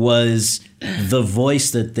 was the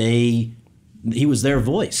voice that he was their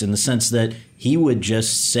voice, in the sense that he would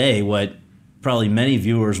just say what probably many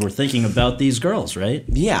viewers were thinking about these girls, right?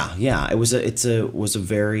 Yeah. It was a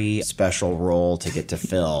very special role to get to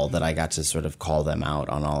fill, that I got to sort of call them out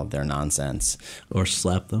on all of their nonsense, or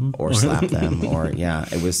slap them, or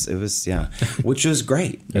it was which was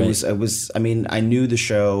great. Right. It was. I mean, I knew the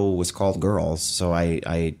show was called Girls, so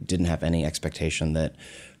I didn't have any expectation that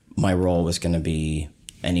my role was going to be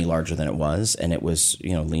any larger than it was, and it was,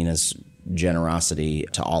 Lena's generosity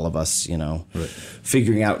to all of us,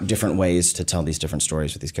 figuring out different ways to tell these different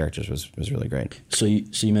stories with these characters was really great. So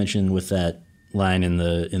you mentioned with that line in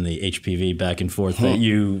the HPV back and forth that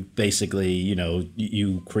you basically,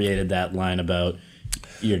 you created that line about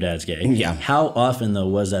your dad's gay. Yeah. How often though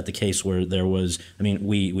was that the case where there was? I mean,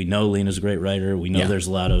 we know Lena's a great writer. We know there's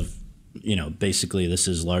a lot of, basically this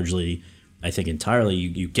is largely, I think entirely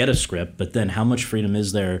you get a script, but then how much freedom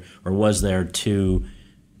is there or was there to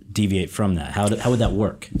deviate from that? How would that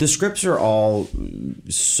work? The scripts are all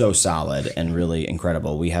so solid and really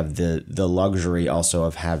incredible. We have the luxury also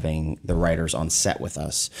of having the writers on set with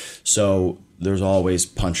us. So there's always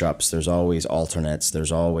punch-ups, there's always alternates,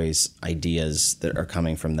 there's always ideas that are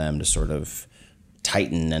coming from them to sort of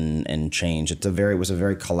tighten and change. It was a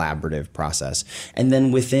very collaborative process. And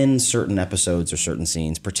then within certain episodes or certain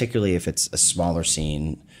scenes, particularly if it's a smaller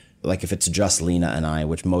scene, like if it's just Lena and I,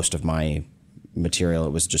 which most of my material,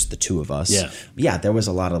 it was just the two of us. Yeah, there was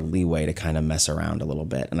a lot of leeway to kind of mess around a little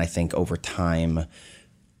bit. And I think over time,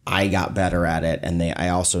 I got better at it, and I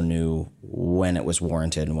also knew when it was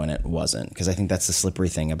warranted and when it wasn't. Because I think that's the slippery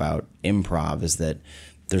thing about improv, is that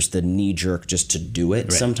there's the knee-jerk just to do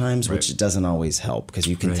it sometimes, which doesn't always help, because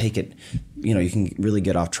you can take it, you can really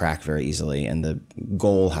get off track very easily. And the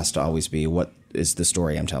goal has to always be, what is the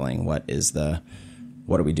story I'm telling? What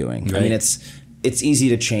are we doing? Right. I mean, it's easy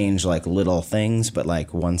to change like little things, but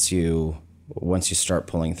like once you start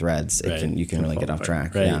pulling threads, you can really get off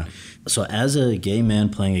track. Right. Yeah. So as a gay man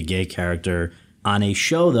playing a gay character on a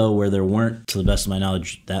show, though, where there weren't, to the best of my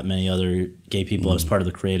knowledge, that many other gay people as part of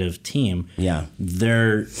the creative team,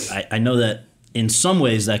 I know that in some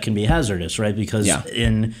ways that can be hazardous, right? Because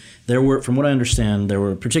there were, from what I understand, there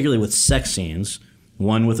were, particularly with sex scenes,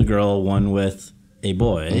 one with a girl, one with a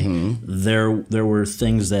boy, there were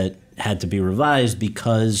things that had to be revised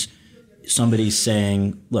because somebody's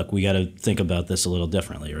saying, look, we got to think about this a little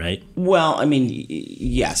differently, right? Well, I mean,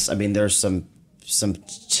 yes. I mean, there's some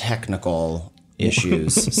technical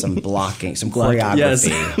issues, some blocking, some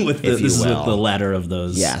choreography, with if you will. With the latter of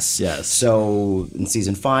those. Yes. So in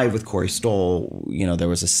season 5 with Corey Stoll, there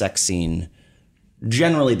was a sex scene.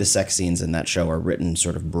 Generally, the sex scenes in that show are written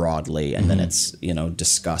sort of broadly, and then it's,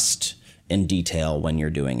 discussed in detail when you're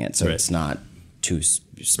doing it. So it's not too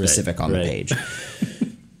specific on the page.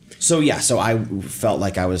 So I felt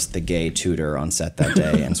like I was the gay tutor on set that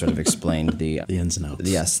day and sort of explained the ins and outs.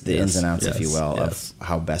 Yes, ins and outs, if you will, of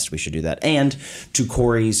how best we should do that. And to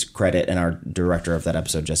Corey's credit and our director of that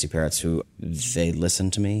episode, Jesse Peretz, who they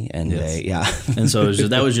listened to me and and so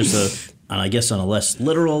that was just I guess on a less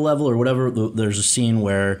literal level or whatever. There's a scene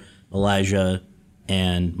where Elijah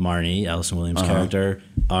and Marnie, Allison Williams' character,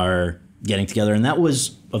 are getting together, and that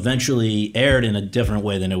was eventually aired in a different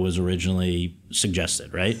way than it was originally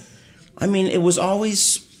suggested, right? I mean, it was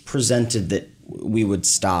always presented that we would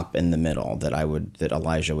stop in the middle, that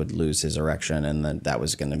Elijah would lose his erection, and that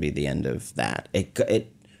was going to be the end of that.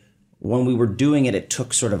 When we were doing it, it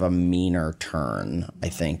took sort of a meaner turn. I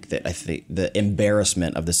think the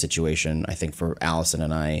embarrassment of the situation, I think for Allison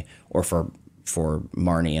and I, or for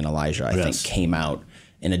Marnie and Elijah, I think came out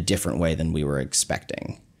in a different way than we were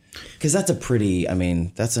expecting. Because that's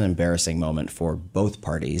an embarrassing moment for both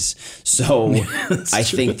parties. So I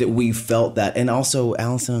think that we felt that. And also,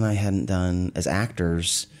 Allison and I hadn't done, as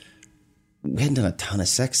actors, we hadn't done a ton of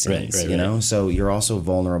sex scenes, you know? So you're also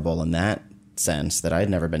vulnerable in that sense, that I'd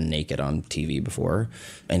never been naked on TV before.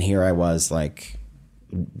 And here I was, like,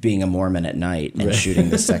 being a Mormon at night and shooting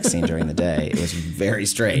the sex scene during the day. It was very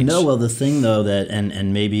strange. No, well, the thing, though, that,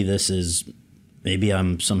 and maybe this is... Maybe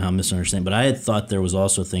I'm somehow misunderstanding, but I had thought there was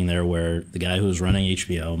also a thing there where the guy who was running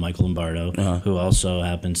HBO, Michael Lombardo, who also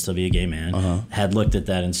happens to be a gay man, had looked at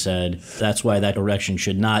that and said, that's why that erection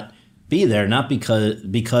should not be there, not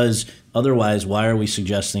because otherwise, why are we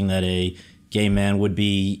suggesting that a gay man would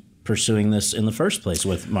be pursuing this in the first place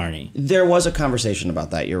with Marnie? There was a conversation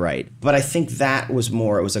about that, you're right. But I think that was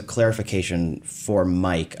more, it was a clarification for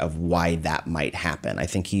Mike of why that might happen. I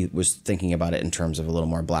think he was thinking about it in terms of a little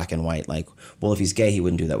more black and white, like, well, if he's gay, he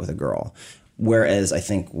wouldn't do that with a girl. Whereas I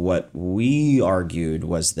think what we argued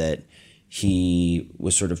was that he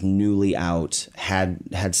was sort of newly out,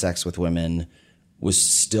 had sex with women, was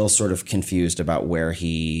still sort of confused about where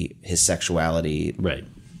his sexuality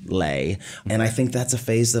lay. And I think that's a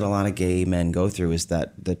phase that a lot of gay men go through, is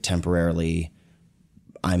that the temporarily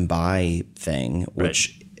I'm bi thing,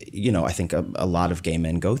 which, you know, I think a lot of gay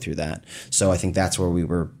men go through that. So I think that's where we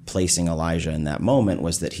were placing Elijah in that moment,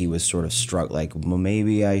 was that he was sort of struck like, well,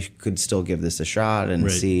 maybe I could still give this a shot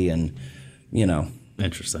and see, and, you know.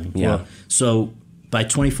 Interesting. Yeah. Well, so by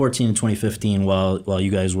 2014 and 2015, while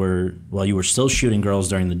you were still shooting girls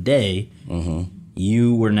during the day,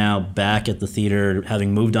 you were now back at the theater,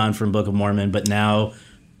 having moved on from Book of Mormon, but now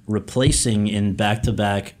replacing in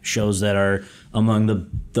back-to-back shows that are among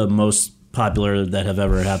the most popular that have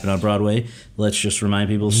ever happened on Broadway. Let's just remind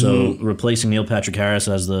people. So replacing Neil Patrick Harris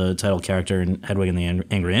as the title character in Hedwig and the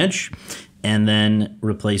Angry Inch, and then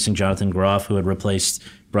replacing Jonathan Groff, who had replaced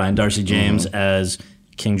Brian Darcy James as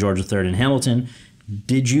King George III in Hamilton.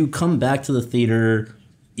 Did you come back to the theater,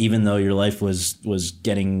 even though your life was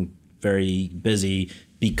getting very busy,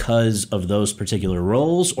 because of those particular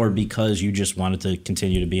roles, or because you just wanted to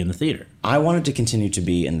continue to be in the theater? I wanted to continue to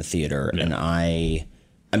be in the theater, and I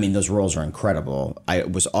mean, those roles are incredible. I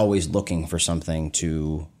was always looking for something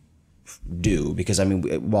to do, because, I mean,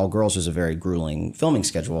 while Girls was a very grueling filming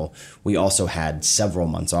schedule, we also had several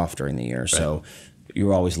months off during the year. Right. So you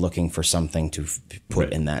were always looking for something to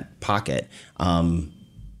put in that pocket.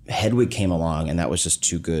 Hedwig came along, and that was just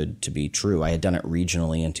too good to be true. I had done it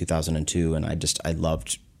regionally in 2002, and I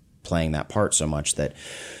loved playing that part so much that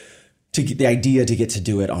the idea to get to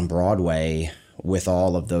do it on Broadway with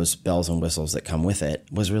all of those bells and whistles that come with it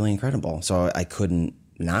was really incredible. So I couldn't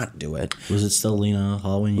not do it. Was it still Lena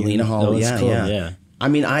Hall when you? Lena Hall, cool. yeah. I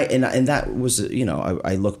mean, and that was, you know,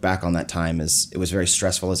 I look back on that time as it was very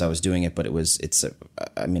stressful as I was doing it, but it's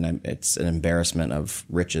an embarrassment of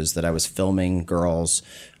riches that I was filming Girls.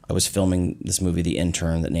 I was filming this movie, The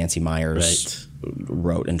Intern, that Nancy Myers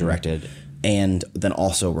wrote and directed, and then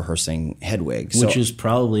also rehearsing Hedwig, which is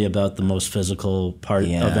probably about the most physical part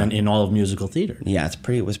of in all of musical theater. Yeah,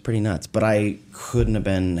 it was pretty nuts, but I couldn't have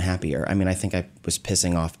been happier. I mean, I think I was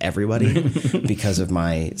pissing off everybody because of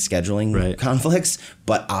my scheduling conflicts,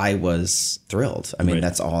 but I was thrilled. I mean,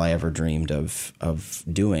 that's all I ever dreamed of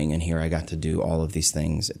doing, and here I got to do all of these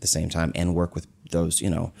things at the same time and work with those, you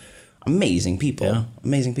know, amazing people.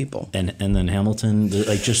 And then Hamilton,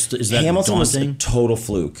 like, just, is that Hamilton daunting? was a total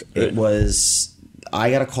fluke. Right. It was, I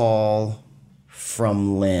got a call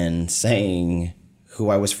from Lynn saying, who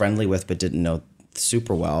I was friendly with but didn't know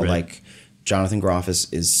super well, like, Jonathan Groff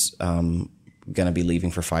is going to be leaving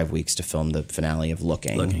for 5 weeks to film the finale of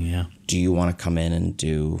Looking. Do you want to come in and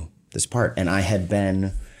do this part? And I had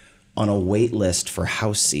been on a wait list for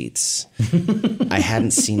house seats. I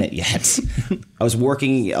hadn't seen it yet. I was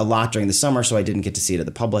working a lot during the summer, so I didn't get to see it at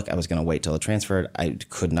the public. I was going to wait till it transferred. I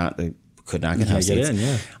could not get house seats.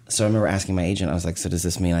 So I remember asking my agent, I was like, so does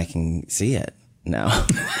this mean I can see it now?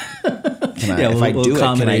 Can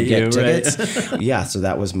I get tickets? Yeah, so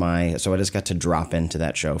that was so I just got to drop into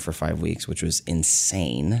that show for 5 weeks, which was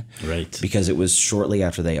insane. Right. Because it was shortly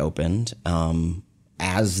after they opened.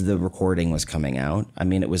 As the recording was coming out, I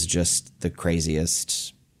mean, it was just the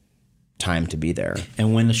craziest time to be there.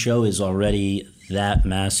 And when the show is already that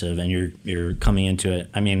massive and you're coming into it,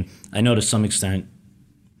 I mean, I know to some extent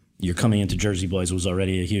you're coming into Jersey Boys was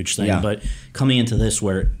already a huge thing, but coming into this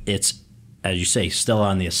where it's, as you say, still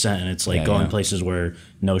on the ascent, and it's like going places where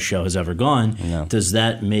no show has ever gone, does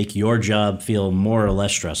that make your job feel more or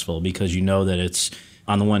less stressful? Because you know that it's,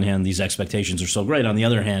 on the one hand, these expectations are so great. On the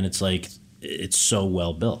other hand, it's like, it's so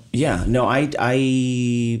well built. Yeah, no, I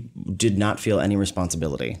did not feel any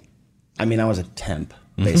responsibility. I mean, I was a temp,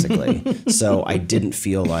 basically. So I didn't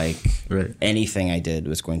feel like anything I did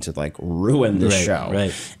was going to, like, ruin the show.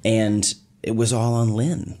 Right. And it was all on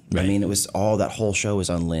Lynn. Right. I mean, that whole show was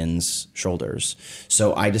on Lynn's shoulders.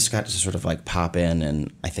 So I just got to sort of, like, pop in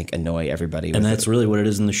and I think annoy everybody. And that's really what it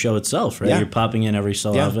is in the show itself, right? Yeah. You're popping in every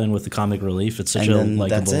so often with the comic relief. It's such a likable.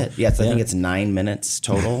 That's it. Yeah, I think it's 9 minutes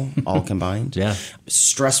total, all combined.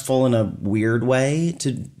 Stressful in a weird way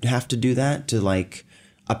to have to do that, to, like,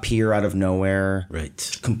 appear out of nowhere,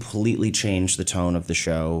 completely change the tone of the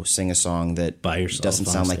show, sing a song that by yourself doesn't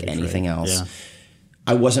sound like anything else. Yeah.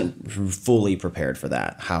 I wasn't fully prepared for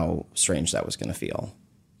that, how strange that was going to feel.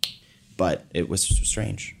 But it was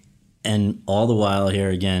strange. And all the while here,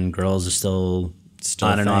 again, Girls is still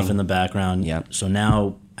on and off in the background. Yep. So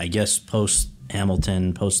now, I guess, post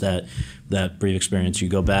Hamilton, post that brief experience, you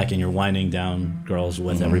go back and you're winding down Girls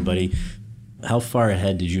with everybody. How far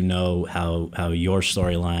ahead did you know how your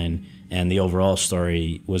storyline and the overall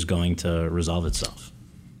story was going to resolve itself?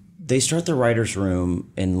 They start the writer's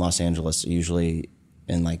room in Los Angeles usually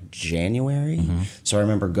in, like, January. So I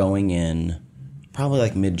remember going in probably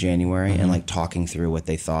like mid-January, and like talking through what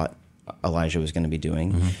they thought Elijah was going to be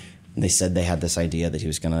doing. They said they had this idea that he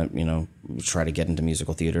was going to, try to get into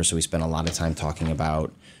musical theater. So we spent a lot of time talking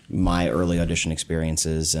about my early audition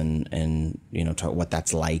experiences and talk what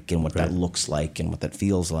that's like and what that looks like and what that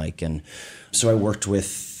feels like. And so I worked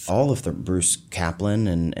with all of the Bruce Kaplan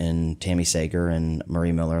and Tammy Sager and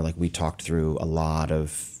Marie Miller. Like, we talked through a lot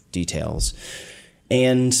of details.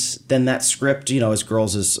 And then that script, as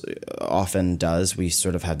Girls often does, we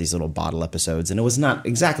sort of have these little bottle episodes. And it was not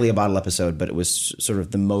exactly a bottle episode, but it was sort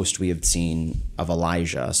of the most we had seen of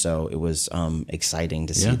Elijah. So it was exciting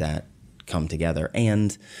to see that come together.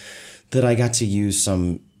 And that I got to use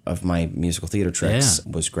some of my musical theater tricks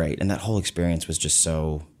was great. And that whole experience was just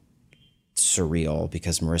so surreal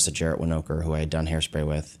because Marissa Jarrett Winokur, who I had done Hairspray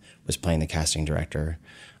with, was playing the casting director.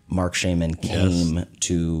 Mark Shaman came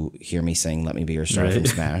to hear me sing Let Me Be Your Star from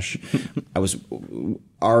Smash. I was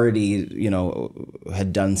already,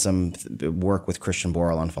 had done some work with Christian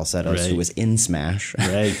Borle on falsettos, who was in Smash.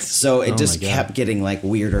 Right. So it just kept getting like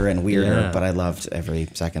weirder and weirder, but I loved every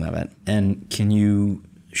second of it. And can you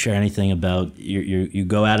share anything about you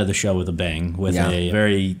go out of the show with a bang, with a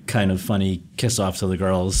very kind of funny kiss off to the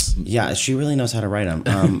girls? Yeah, she really knows how to write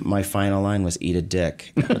them. My final line was "eat a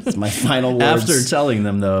dick." It's my final words. After telling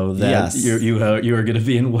them though that you are going to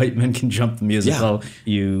be in White Men Can Jump the musical,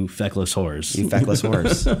 you feckless whores. You feckless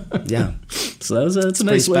whores. Yeah. So that's a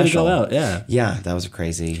nice way to go out. Yeah. Yeah, that was a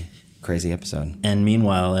crazy episode. And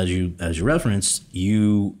meanwhile, as you referenced,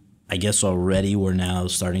 you, I guess, already were now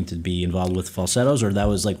starting to be involved with falsettos, or that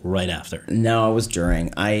was like right after? No, it was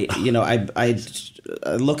during. I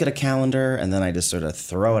look at a calendar and then I just sort of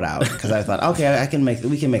throw it out because I thought, okay,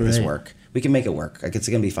 we can make this work. We can make it work. Like, it's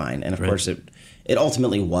going to be fine. And of course it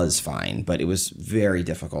ultimately was fine, but it was very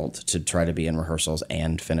difficult to try to be in rehearsals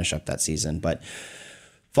and finish up that season. But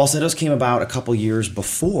Falsettos came about a couple years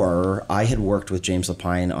before. I had worked with James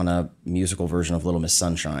Lapine on a musical version of Little Miss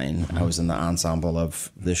Sunshine. I was in the ensemble of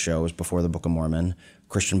this show. It was before the Book of Mormon.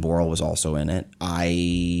 Christian Borle was also in it.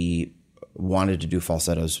 I wanted to do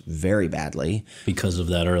falsettos very badly. Because of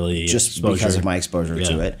that early exposure. Because of my exposure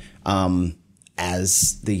to it.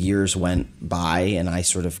 As the years went by and I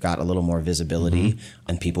sort of got a little more visibility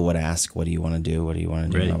and people would ask, what do you want to do? What do you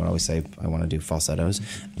want to do? And I would always say, I want to do falsettos.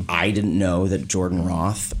 I didn't know that Jordan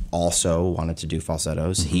Roth also wanted to do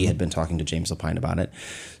falsettos. He had been talking to James Lapine about it.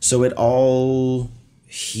 So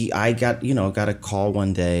I got a call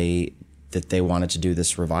one day that they wanted to do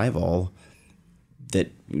this revival,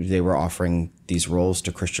 that they were offering these roles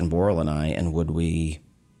to Christian Borle and I, and would we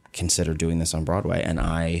consider doing this on Broadway? And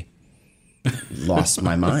I lost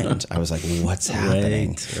my mind. I was like, what's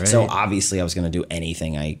happening? Right. So obviously I was going to do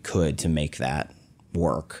anything I could to make that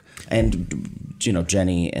work. And,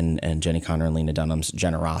 Jenny and Jenny Conner and Lena Dunham's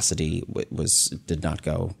generosity should not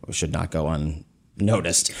go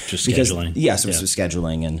unnoticed. Just scheduling. Yes, it was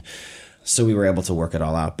scheduling. And so we were able to work it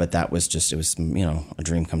all out. But that was it was a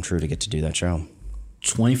dream come true to get to do that show.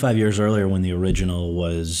 25 years earlier, when the original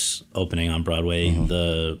was opening on Broadway,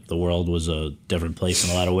 the world was a different place in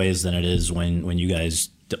a lot of ways than it is when you guys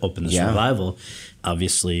opened this revival.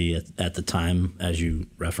 Obviously, at the time, as you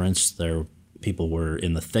referenced, people were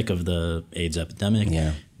in the thick of the AIDS epidemic.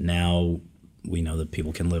 Yeah. Now we know that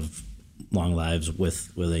people can live long lives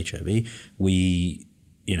with HIV.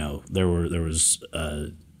 There was a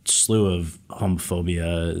slew of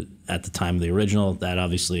homophobia at the time of the original. That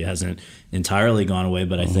obviously hasn't entirely gone away,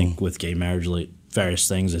 but I think with gay marriage, various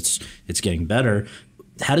things, it's getting better.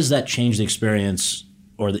 How does that change the experience,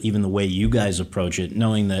 or even the way you guys approach it,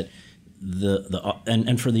 knowing that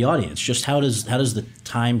and for the audience, just how does the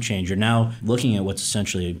time change? You're now looking at what's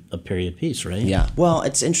essentially a period piece, right? Yeah. Well,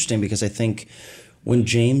 it's interesting because I think when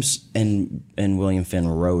James and William Finn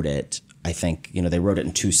wrote it, I think, they wrote it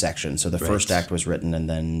in two sections. So the first act was written, and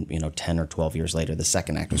then, 10 or 12 years later, the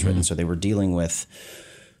second act was written. So they were dealing with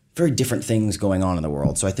very different things going on in the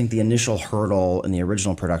world. So I think the initial hurdle in the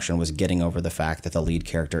original production was getting over the fact that the lead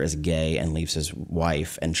character is gay and leaves his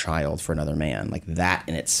wife and child for another man. Like, that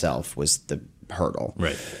in itself was the hurdle.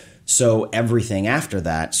 Right. So everything after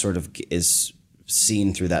that sort of is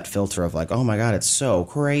seen through that filter of like, oh my God, it's so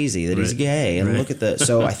crazy that he's gay, and look at the.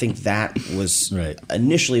 So I think that was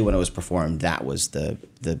initially when it was performed, that was the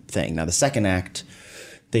thing. Now the second act,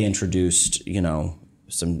 they introduced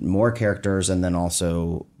some more characters, and then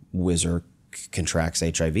also Whizzer contracts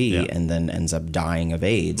HIV and then ends up dying of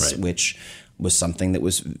AIDS, which was something that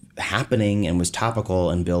was happening and was topical,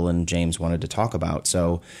 and Bill and James wanted to talk about.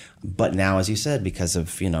 So, but now, as you said, because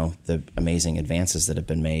of the amazing advances that have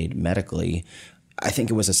been made medically, I think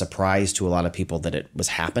it was a surprise to a lot of people that it was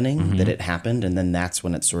happening, that it happened. And then that's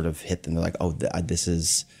when it sort of hit them. They're like, oh, this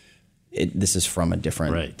is from a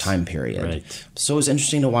different time period. Right. So it was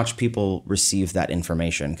interesting to watch people receive that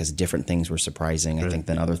information because different things were surprising, I think,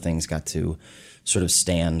 than other things got to sort of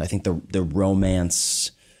stand. I think the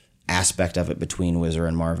romance aspect of it between Whizzer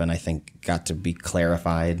and Marvin, I think, got to be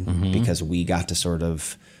clarified because we got to sort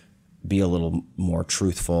of be a little more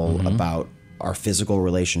truthful about our physical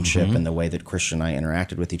relationship and the way that Christian and I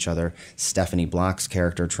interacted with each other. Stephanie Block's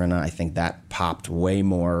character, Trina, I think that popped way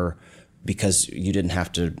more because you didn't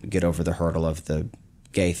have to get over the hurdle of the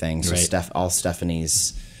gay thing. So all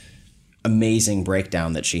Stephanie's amazing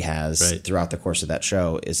breakdown that she has throughout the course of that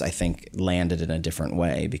show is, I think, landed in a different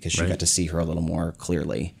way because you got to see her a little more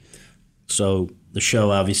clearly. So the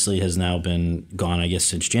show obviously has now been gone, I guess,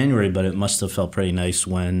 since January, but it must have felt pretty nice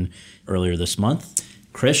when earlier this month,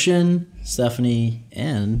 Christian, Stephanie,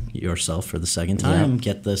 and yourself for the second time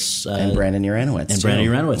get this. And Brandon Uranowitz. And Brandon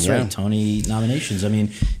Uranowitz, right. Tony nominations. I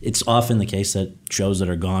mean, it's often the case that shows that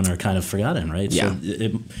are gone are kind of forgotten, right? Yeah.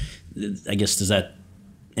 So I guess, does that,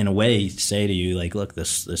 in a way, say to you, like, look,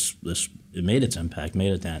 this it made its impact,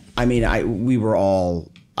 made it that? I mean, I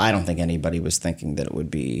don't think anybody was thinking that it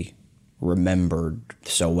would be remembered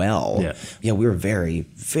so well. Yeah, we were very,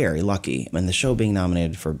 very lucky. And the show being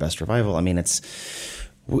nominated for Best Revival, I mean, I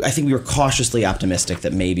think we were cautiously optimistic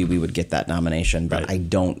that maybe we would get that nomination, but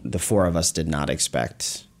the four of us did not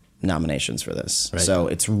expect nominations for this. So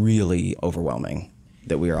it's really overwhelming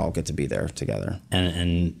that we all get to be there together.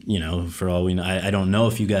 And you know, for all we know, I don't know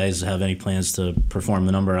if you guys have any plans to perform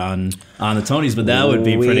the number on the Tonys, but that would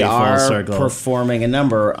be pretty full circle. We are performing a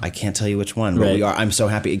number. I can't tell you which one, but we are. I'm so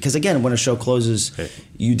happy because, again, when a show closes,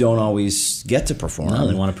 you don't always get to perform. No,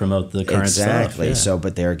 they want to promote the current stuff. Exactly. So,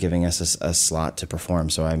 but they're giving us a slot to perform.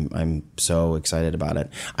 So I'm so excited about it.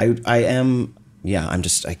 I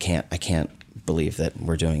can't believe that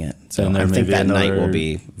we're doing it. So I think that night will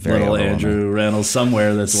be very little Andrew Reynolds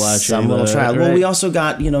somewhere that's watching. Some little child. Well, we also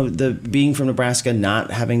got, the being from Nebraska,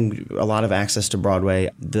 not having a lot of access to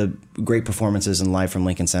Broadway, the great performances in Live from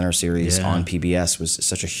Lincoln Center series on PBS was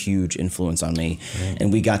such a huge influence on me.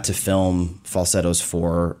 And we got to film falsettos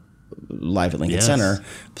for Live at Lincoln Center.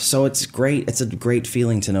 So it's great. It's a great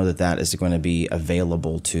feeling to know that is going to be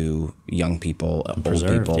available to young people, old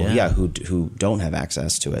people, who don't have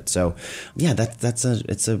access to it. So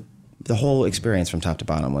the whole experience from top to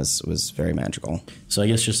bottom was very magical. So I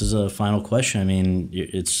guess just as a final question, I mean,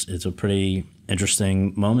 it's a pretty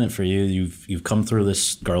interesting moment for you. You've come through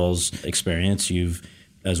this girls' experience. You've,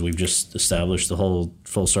 as we've just established, the whole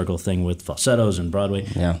full circle thing with falsettos and Broadway.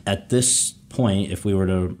 Yeah. At this point, if we were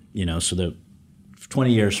to, so that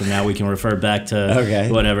 20 years from now we can refer back to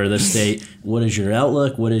whatever the state, what is your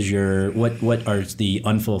outlook? What is what are the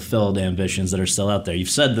unfulfilled ambitions that are still out there? You've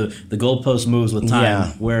said the goalpost moves with time.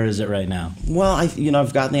 Yeah. Where is it right now? Well,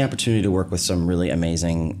 I've gotten the opportunity to work with some really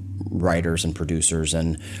amazing writers and producers,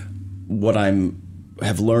 and what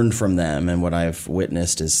have learned from them and what I've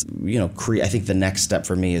witnessed is, I think the next step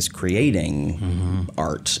for me is creating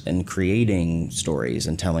art and creating stories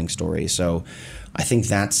and telling stories. So I think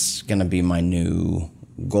that's going to be my new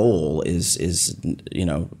goal is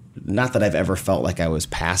not that I've ever felt like I was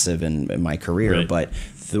passive in my career, but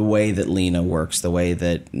the way that Lena works, the way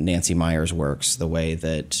that Nancy Myers works, the way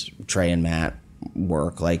that Trey and Matt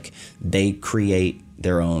work, like they create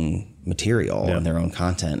their own material and their own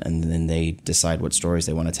content, and then they decide what stories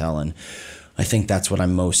they want to tell. And I think that's what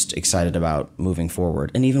I'm most excited about moving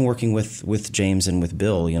forward. And even working with James and with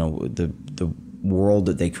Bill, the world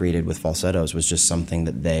that they created with falsettos was just something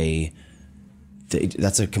that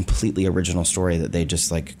that's a completely original story that they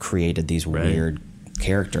just like created these weird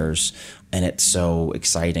characters, and it's so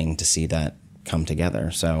exciting to see that come together.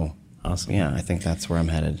 So awesome. Yeah, I think that's where I'm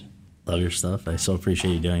headed. Love your stuff. I so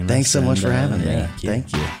appreciate you doing this. Thanks so much for having me.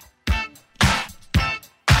 Thank you.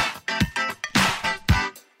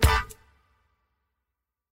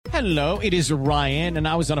 Hello, it is Ryan, and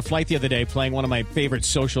I was on a flight the other day playing one of my favorite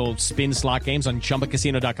social spin slot games on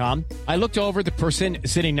ChumbaCasino.com. I looked over the person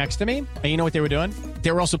sitting next to me, and you know what they were doing?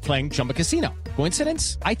 They were also playing Chumba Casino.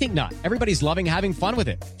 Coincidence? I think not. Everybody's loving having fun with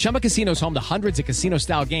it. Chumba Casino is home to hundreds of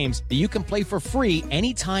casino-style games that you can play for free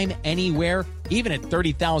anytime, anywhere, even at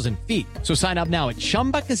 30,000 feet. So sign up now at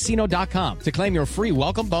ChumbaCasino.com to claim your free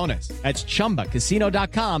welcome bonus. That's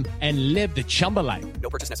ChumbaCasino.com and live the Chumba life. No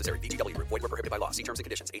purchase necessary. VGW. Void where prohibited by law. See terms and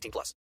conditions. 18+.